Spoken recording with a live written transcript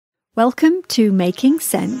Welcome to Making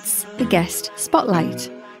Sense, the Guest Spotlight.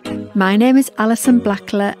 My name is Alison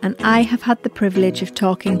Blackler and I have had the privilege of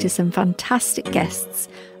talking to some fantastic guests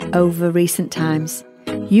over recent times.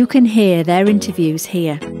 You can hear their interviews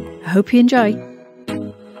here. I hope you enjoy.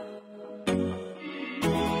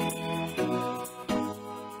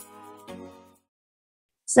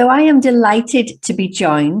 So I am delighted to be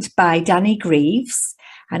joined by Danny Greeves,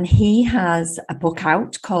 and he has a book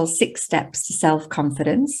out called 6 Steps to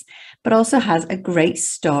Self-Confidence, but also has a great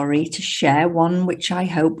story to share, one which I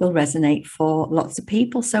hope will resonate for lots of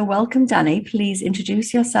people. So welcome, Danny. Please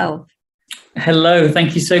introduce yourself. Hello,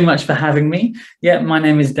 thank you so much for having me. Yeah, my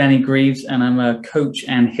name is Danny Greeves and I'm a coach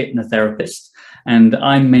and hypnotherapist, and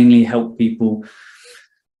I mainly help people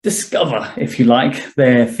discover, if you like,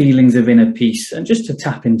 their feelings of inner peace and just to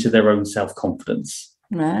tap into their own self-confidence.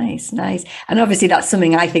 Nice. And obviously that's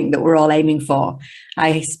something I think that we're all aiming for.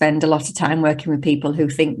 I spend a lot of time working with people who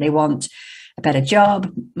think they want a better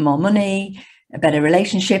job, more money, a better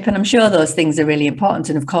relationship. And I'm sure those things are really important.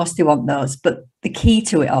 And of course they want those. But the key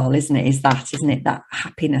to it all, isn't it, that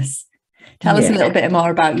happiness. Tell us a little bit more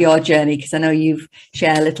about your journey, because I know you've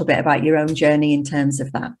shared a little bit about your own journey in terms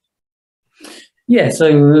of that. Yeah,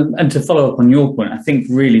 so, and to follow up on your point, I think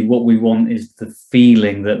really what we want is the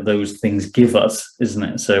feeling that those things give us, isn't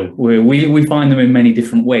it? So we find them in many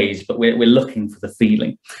different ways, but we're looking for the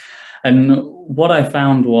feeling. And what I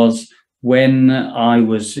found was when I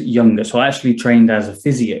was younger, so I actually trained as a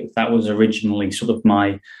physio. That was originally sort of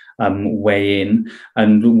my way in.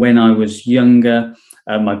 And when I was younger,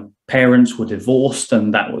 my parents were divorced,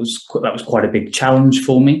 and that was quite a big challenge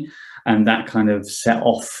for me. And that kind of set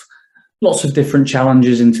off lots of different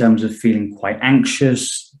challenges in terms of feeling quite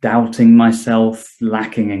anxious, doubting myself,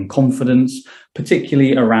 lacking in confidence,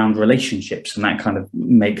 particularly around relationships. And that kind of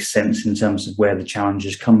makes sense in terms of where the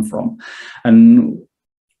challenges come from. And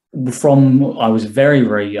from I was very,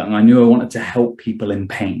 very young, I knew I wanted to help people in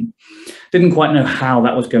pain. Didn't quite know how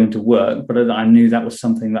that was going to work, but I knew that was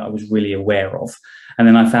something that I was really aware of. And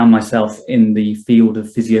then I found myself in the field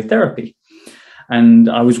of physiotherapy. And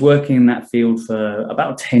I was working in that field for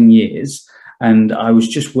about 10 years, and I was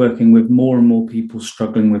just working with more and more people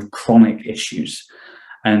struggling with chronic issues.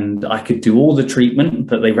 And I could do all the treatment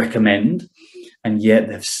that they recommend, and yet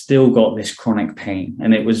they've still got this chronic pain.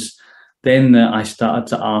 And it was then that I started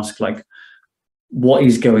to ask, like, what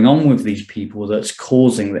is going on with these people that's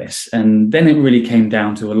causing this? And then it really came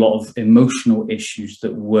down to a lot of emotional issues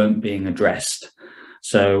that weren't being addressed.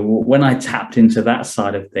 So when I tapped into that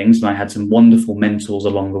side of things, and I had some wonderful mentors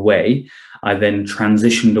along the way, I then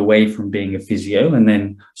transitioned away from being a physio and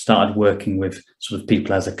then started working with sort of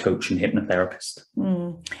people as a coach and hypnotherapist.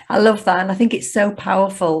 I love that. And I think it's so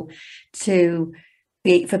powerful for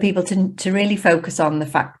people to really focus on the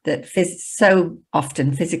fact that so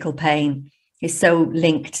often physical pain is so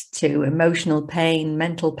linked to emotional pain,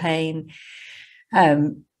 mental pain,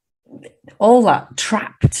 all that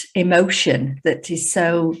trapped emotion that is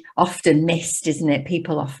so often missed, isn't it?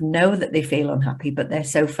 People often know that they feel unhappy, but they're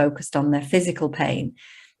so focused on their physical pain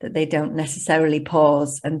that they don't necessarily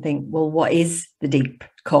pause and think, well, what is the deep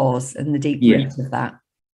cause and the deep root of that?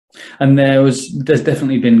 And there's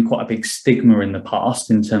definitely been quite a big stigma in the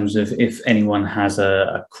past in terms of if anyone has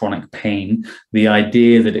a chronic pain, the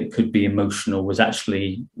idea that it could be emotional was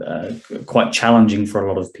actually quite challenging for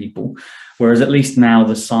a lot of people. Whereas at least now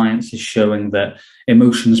the science is showing that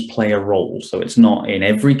emotions play a role. So it's not in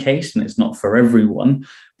every case and it's not for everyone,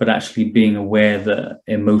 but actually being aware that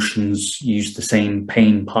emotions use the same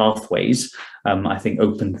pain pathways, I think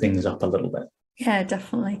open things up a little bit. Yeah,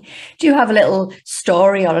 definitely. Do you have a little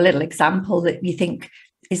story or a little example that you think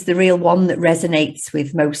is the real one that resonates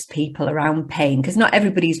with most people around pain? Because not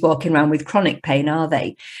everybody's walking around with chronic pain, are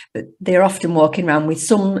they? But they're often walking around with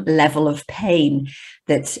some level of pain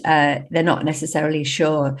that they're not necessarily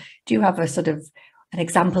sure. Do you have a sort of an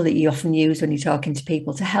example that you often use when you're talking to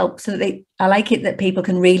people to help so that I like it that people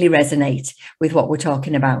can really resonate with what we're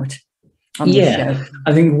talking about? Yeah,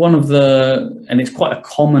 I think one of and it's quite a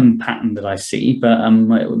common pattern that I see, but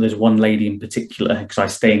there's one lady in particular, because I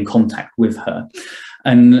stay in contact with her.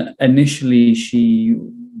 And initially she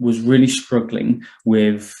was really struggling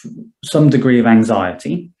with some degree of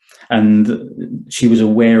anxiety, and she was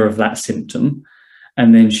aware of that symptom.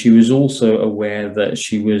 And then she was also aware that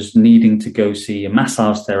she was needing to go see a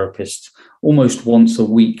massage therapist almost once a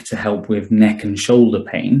week to help with neck and shoulder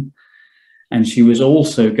pain. And she was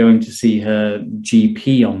also going to see her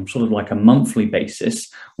GP on sort of like a monthly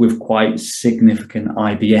basis with quite significant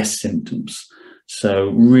IBS symptoms. So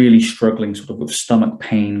really struggling sort of with stomach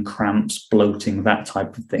pain, cramps, bloating, that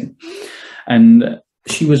type of thing. And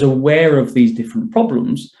she was aware of these different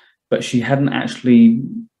problems, but she hadn't actually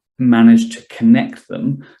managed to connect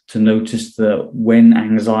them to notice that when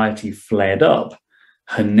anxiety flared up,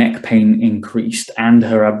 her neck pain increased and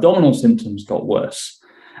her abdominal symptoms got worse.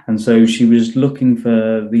 And so she was looking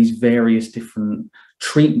for these various different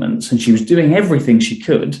treatments, and she was doing everything she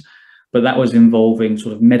could, but that was involving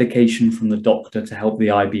sort of medication from the doctor to help the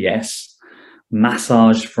IBS,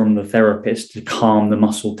 massage from the therapist to calm the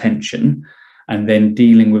muscle tension, and then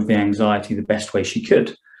dealing with the anxiety the best way she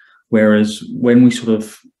could. Whereas when we sort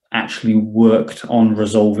of actually worked on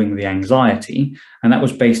resolving the anxiety, and that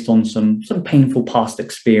was based on some painful past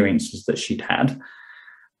experiences that she'd had,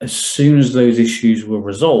 as soon as those issues were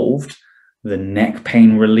resolved, the neck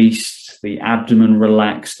pain released, the abdomen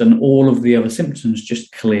relaxed, and all of the other symptoms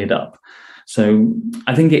just cleared up. So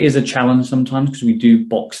I think it is a challenge sometimes because we do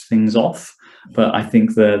box things off, but I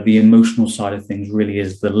think the emotional side of things really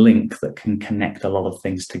is the link that can connect a lot of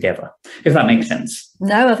things together, if that makes sense.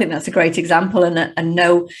 No, I think that's a great example, and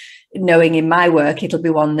knowing in my work, it'll be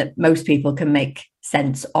one that most people can make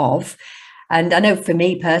sense of. And I know for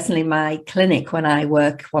me personally, my clinic, when I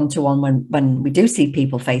work one-to-one, when we do see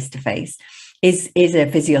people face-to-face, is a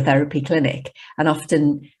physiotherapy clinic. And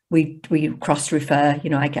often we cross-refer,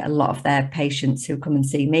 I get a lot of their patients who come and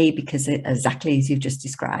see me because exactly as you've just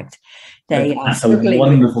described, they are struggling. That's a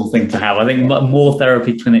wonderful thing to have. I think more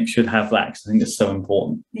therapy clinics should have that because I think it's so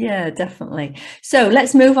important. Yeah, definitely. So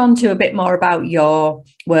let's move on to a bit more about your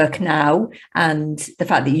work now and the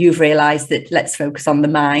fact that you've realised that let's focus on the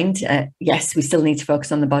mind. Yes, we still need to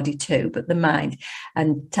focus on the body too, but the mind.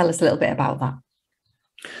 And tell us a little bit about that.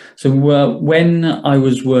 So when I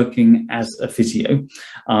was working as a physio,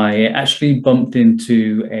 I actually bumped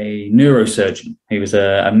into a neurosurgeon. He was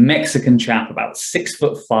a Mexican chap, about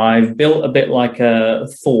 6'5", built a bit like a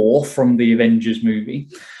Thor from the Avengers movie.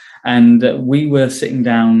 And we were sitting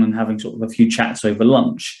down and having sort of a few chats over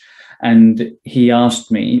lunch. And he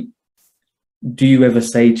asked me, do you ever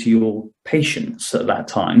say to your patients at that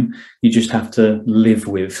time, you just have to live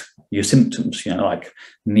with your symptoms, like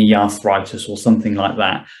knee arthritis or something like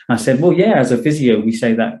that? And I said, well, yeah, as a physio, we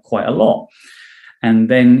say that quite a lot. And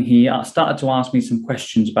then he started to ask me some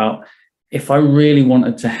questions about if I really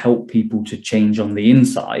wanted to help people to change on the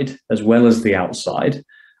inside as well as the outside,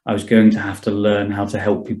 I was going to have to learn how to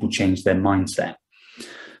help people change their mindset.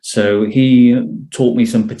 So he taught me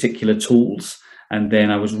some particular tools. And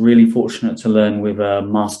then I was really fortunate to learn with a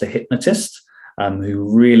master hypnotist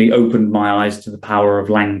who really opened my eyes to the power of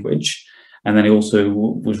language. And then I also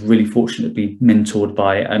was really fortunate to be mentored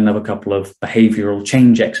by another couple of behavioral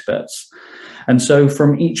change experts. And so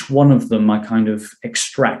from each one of them, I kind of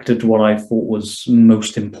extracted what I thought was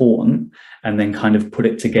most important and then kind of put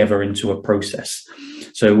it together into a process.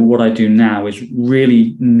 So what I do now is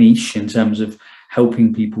really niche in terms of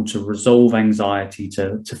helping people to resolve anxiety,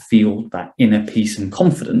 to feel that inner peace and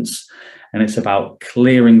confidence. And it's about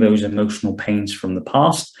clearing those emotional pains from the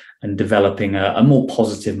past and developing a more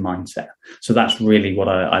positive mindset. So that's really what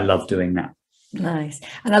I love doing now. Nice.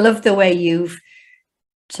 And I love the way you've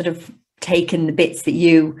sort of taken the bits that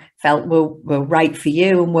you felt were right for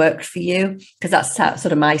you and worked for you, because that's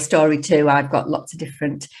sort of my story too. I've got lots of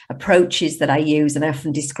different approaches that I use, and I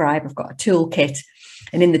often describe I've got a toolkit,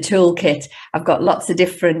 and in the toolkit I've got lots of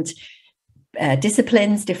different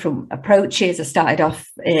disciplines, different approaches. I started off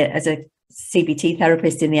as a CBT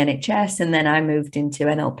therapist in the NHS, and then I moved into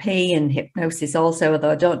NLP and hypnosis also,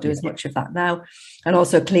 although I don't do as much of that now, and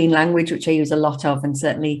also clean language, which I use a lot of, and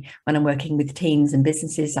certainly when I'm working with teams and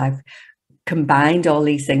businesses, I've combined all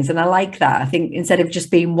these things, and I like that. I think instead of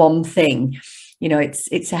just being one thing,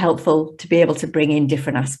 it's helpful to be able to bring in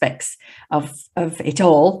different aspects of it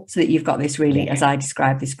all, so that you've got this really, as I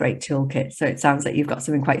described, this great toolkit. So it sounds like you've got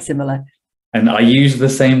something quite similar. And I use the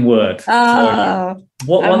same word. Oh, so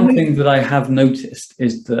one thing that I have noticed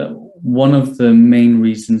is that one of the main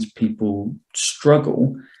reasons people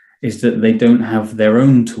struggle is that they don't have their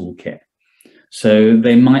own toolkit. So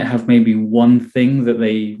they might have maybe one thing that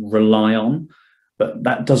they rely on, but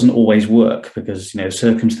that doesn't always work because,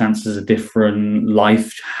 circumstances are different,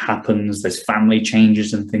 life happens, there's family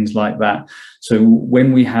changes and things like that. So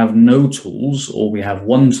when we have no tools or we have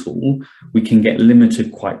one tool, we can get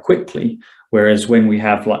limited quite quickly. Whereas when we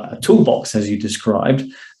have like a toolbox, as you described,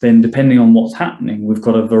 then depending on what's happening, we've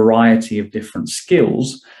got a variety of different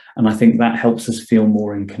skills. And I think that helps us feel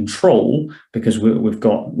more in control because we've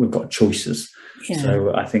got choices. Yeah.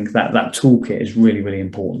 So I think that toolkit is really, really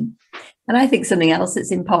important. And I think something else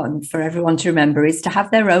that's important for everyone to remember is to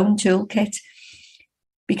have their own toolkit,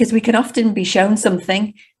 because we can often be shown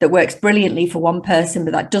something that works brilliantly for one person,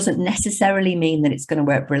 but that doesn't necessarily mean that it's going to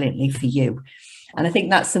work brilliantly for you. And I think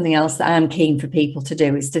that's something else that I'm keen for people to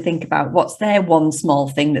do, is to think about what's their one small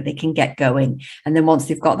thing that they can get going. And then once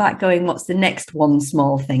they've got that going, what's the next one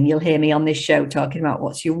small thing? You'll hear me on this show talking about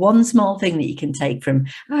what's your one small thing that you can take from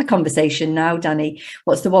our conversation now, Danny.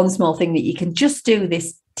 What's the one small thing that you can just do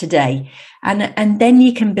this today? And then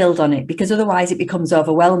you can build on it, because otherwise it becomes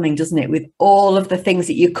overwhelming, doesn't it, with all of the things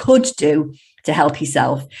that you could do to help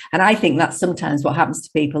yourself. And I think that's sometimes what happens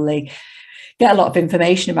to people. They get a lot of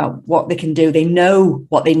information about what they can do. They know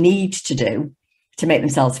what they need to do to make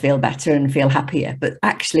themselves feel better and feel happier, but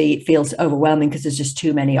actually it feels overwhelming because there's just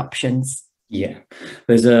too many options. Yeah,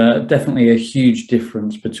 there's definitely a huge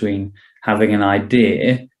difference between having an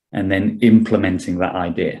idea and then implementing that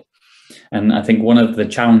idea. And I think one of the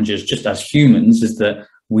challenges just as humans is that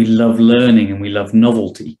we love learning and we love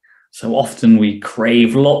novelty. So often we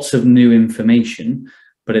crave lots of new information,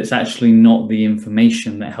 but it's actually not the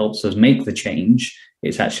information that helps us make the change.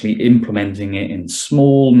 It's actually implementing it in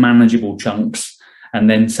small, manageable chunks and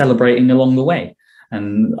then celebrating along the way.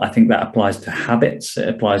 And I think that applies to habits, it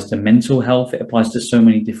applies to mental health, it applies to so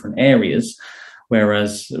many different areas,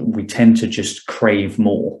 whereas we tend to just crave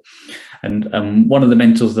more. And one of the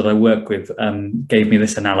mentors that I work with gave me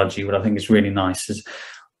this analogy, what I think is really nice, is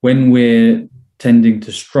when we're tending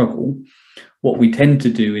to struggle, what we tend to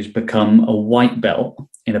do is become a white belt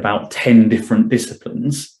in about 10 different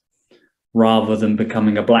disciplines, rather than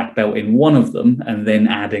becoming a black belt in one of them and then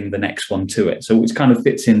adding the next one to it. So it kind of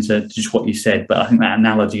fits into just what you said, but I think that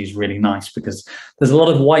analogy is really nice, because there's a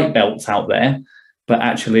lot of white belts out there, but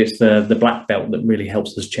actually it's the black belt that really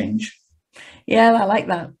helps us change. Yeah, I like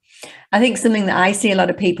that. I think something that I see a lot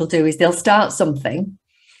of people do is they'll start something.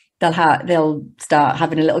 They'll start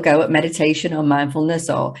having a little go at meditation or mindfulness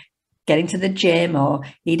or getting to the gym or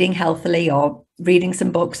eating healthily or reading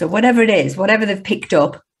some books or whatever it is, whatever they've picked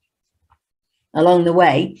up along the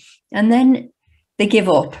way. And then they give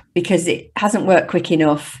up because it hasn't worked quick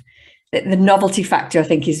enough. The novelty factor, I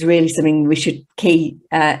think, is really something we should key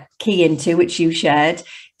into, which you shared.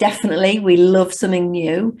 Definitely, we love something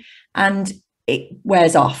new and it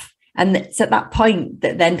wears off. And it's at that point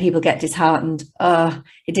that then people get disheartened. Oh,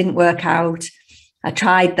 it didn't work out. I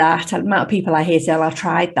tried that. The amount of people I hear say, oh, I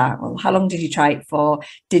tried that. Well, how long did you try it for?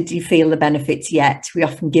 Did you feel the benefits yet? We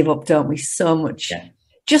often give up, don't we? So much. Yeah.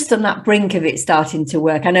 Just on that brink of it starting to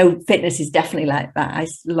work. I know fitness is definitely like that.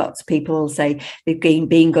 Lots of people say they've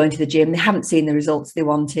been going to the gym, they haven't seen the results they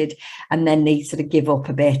wanted, and then they sort of give up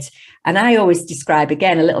a bit. And I always describe,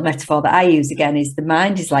 again, a little metaphor that I use again is the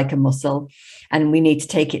mind is like a muscle, and we need to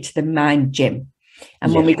take it to the mind gym.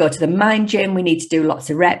 And when we go to the mind gym, we need to do lots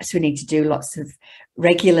of reps. We need to do lots of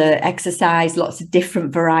regular exercise, lots of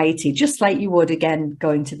different variety, just like you would, again,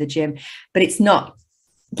 going to the gym. But it's not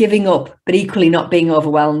giving up, but equally not being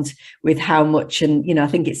overwhelmed with how much. And, you know, I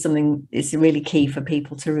think it's something it's really key for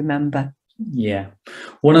people to remember. Yeah.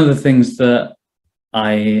 One of the things that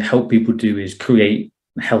I help people do is create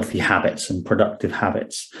healthy habits and productive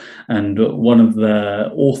habits. And one of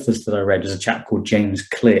the authors that I read is a chap called James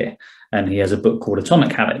Clear, and he has a book called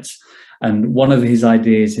Atomic Habits. And one of his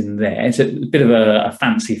ideas in there, it's a bit of a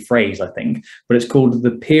fancy phrase, I think, but it's called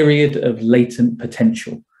the period of latent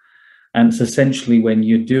potential. And it's essentially when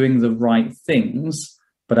you're doing the right things,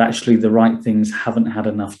 but actually the right things haven't had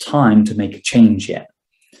enough time to make a change yet.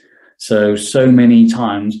 So many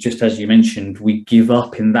times, just as you mentioned, we give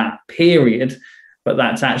up in that period, but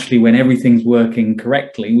that's actually when everything's working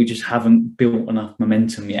correctly. We just haven't built enough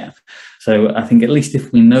momentum yet. So I think at least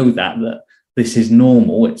if we know that this is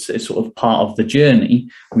normal, it's sort of part of the journey,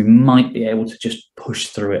 we might be able to just push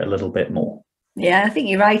through it a little bit more. Yeah, I think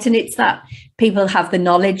you're right. And it's that people have the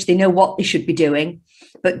knowledge, they know what they should be doing,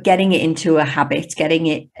 but getting it into a habit, getting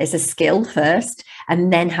it as a skill first,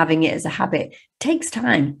 and then having it as a habit takes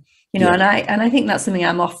time, you know. Yeah. And I think that's something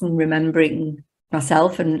I'm often remembering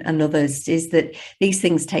myself and others, is that these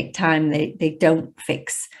things take time. They don't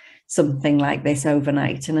fix something like this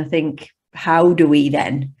overnight. And I think, how do we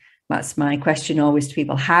then, that's my question always to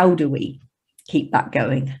people, how do we keep that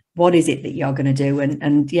going? What is it that you're going to do?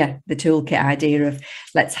 And yeah, the toolkit idea of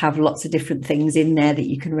let's have lots of different things in there that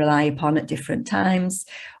you can rely upon at different times.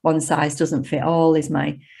 One size doesn't fit all is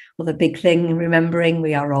my other big thing. Remembering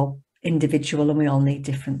we are all individual and we all need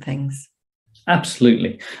different things.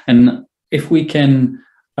 Absolutely. And if we can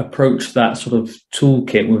approach that sort of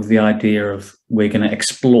toolkit with the idea of we're going to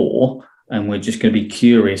explore and we're just going to be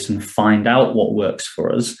curious and find out what works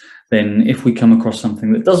for us, then if we come across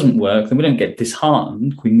something that doesn't work, then we don't get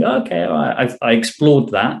disheartened. We can go, okay, all right, I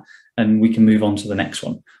explored that and we can move on to the next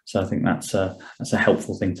one. So I think that's a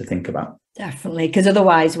helpful thing to think about. Definitely, because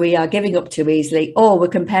otherwise we are giving up too easily, or we're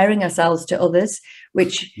comparing ourselves to others,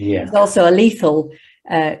 which is also a lethal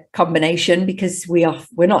combination, because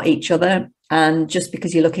we're not each other. And just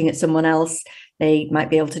because you're looking at someone else, they might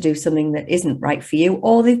be able to do something that isn't right for you,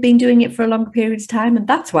 or they've been doing it for a longer period of time, and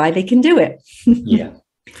that's why they can do it.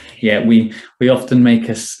 We often make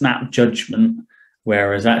a snap judgment,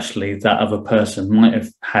 whereas actually that other person might have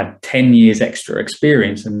had 10 years extra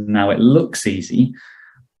experience and now it looks easy.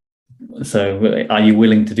 So are you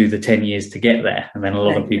willing to do the 10 years to get there? And then a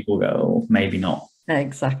lot of people go, oh, maybe not.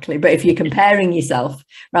 Exactly. But if you're comparing yourself,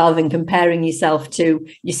 rather than comparing yourself to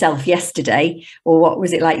yourself yesterday, or what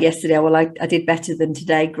was it like yesterday? Well, I did better than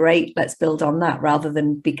today. Great. Let's build on that, rather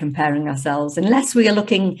than be comparing ourselves, unless we are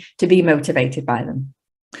looking to be motivated by them.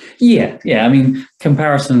 Yeah. I mean,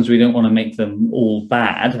 comparisons, we don't want to make them all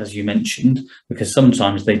bad, as you mentioned, because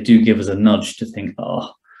sometimes they do give us a nudge to think,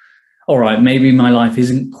 oh, all right, maybe my life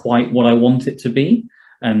isn't quite what I want it to be.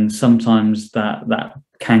 And sometimes that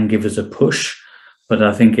can give us a push. But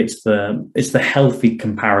I think it's the healthy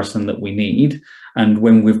comparison that we need. And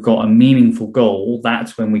when we've got a meaningful goal,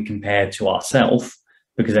 that's when we compare to ourselves,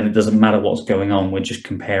 because then it doesn't matter what's going on. We're just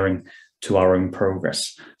comparing to our own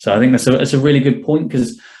progress. So I think that's a really good point,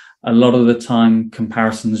 because a lot of the time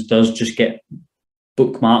comparisons does just get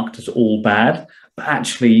bookmarked as all bad. But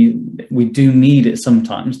actually, we do need it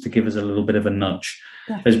sometimes to give us a little bit of a nudge.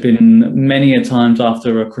 Yeah. There's been many a times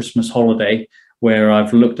after a Christmas holiday where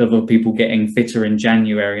I've looked at other people getting fitter in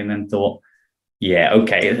January and then thought, yeah,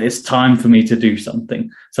 okay, it's time for me to do something.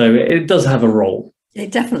 So it does have a role.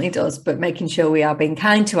 It definitely does, but making sure we are being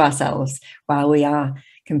kind to ourselves while we are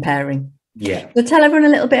comparing. Yeah. So tell everyone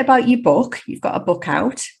a little bit about your book. You've got a book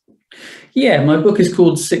out. Yeah, my book is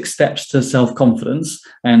called 6 Steps to Self-Confidence,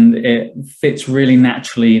 and it fits really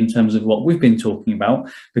naturally in terms of what we've been talking about,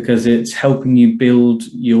 because it's helping you build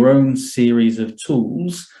your own series of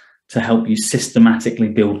tools to help you systematically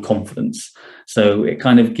build confidence. So it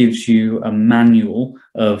kind of gives you a manual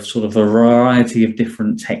of sort of a variety of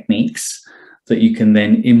different techniques that you can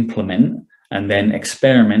then implement and then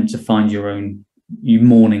experiment to find your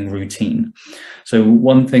morning routine. So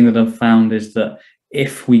one thing that I've found is that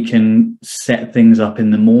if we can set things up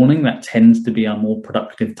in the morning, that tends to be our more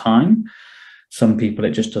productive time. Some people,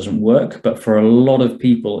 it just doesn't work. But for a lot of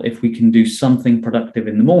people, if we can do something productive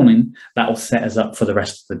in the morning, that will set us up for the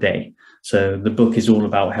rest of the day. So the book is all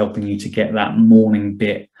about helping you to get that morning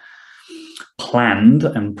bit planned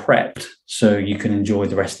and prepped so you can enjoy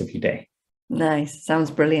the rest of your day. Nice.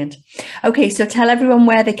 Sounds brilliant. Okay, so tell everyone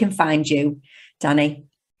where they can find you, Danny.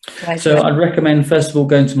 So I'd recommend, first of all,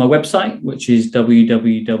 going to my website, which is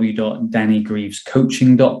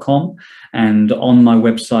www.dannygreevescoaching.com. And on my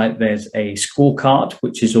website, there's a scorecard,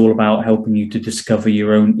 which is all about helping you to discover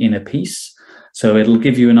your own inner peace. So it'll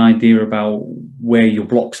give you an idea about where your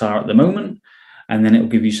blocks are at the moment, and then it'll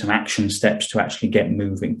give you some action steps to actually get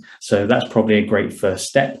moving. So that's probably a great first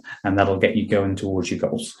step, and that'll get you going towards your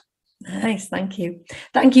goals. Nice. Thank you.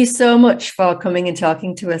 Thank you so much for coming and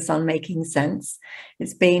talking to us on Making Sense.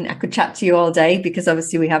 I could chat to you all day, because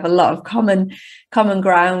obviously we have a lot of common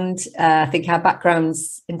ground. I think our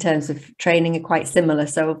backgrounds in terms of training are quite similar.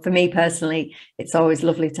 So for me personally, it's always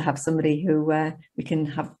lovely to have somebody who we can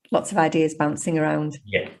have lots of ideas bouncing around.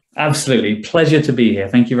 Yeah, absolutely. Pleasure to be here.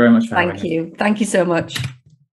 Thank you very much for having me. Thank you. Thank you so much.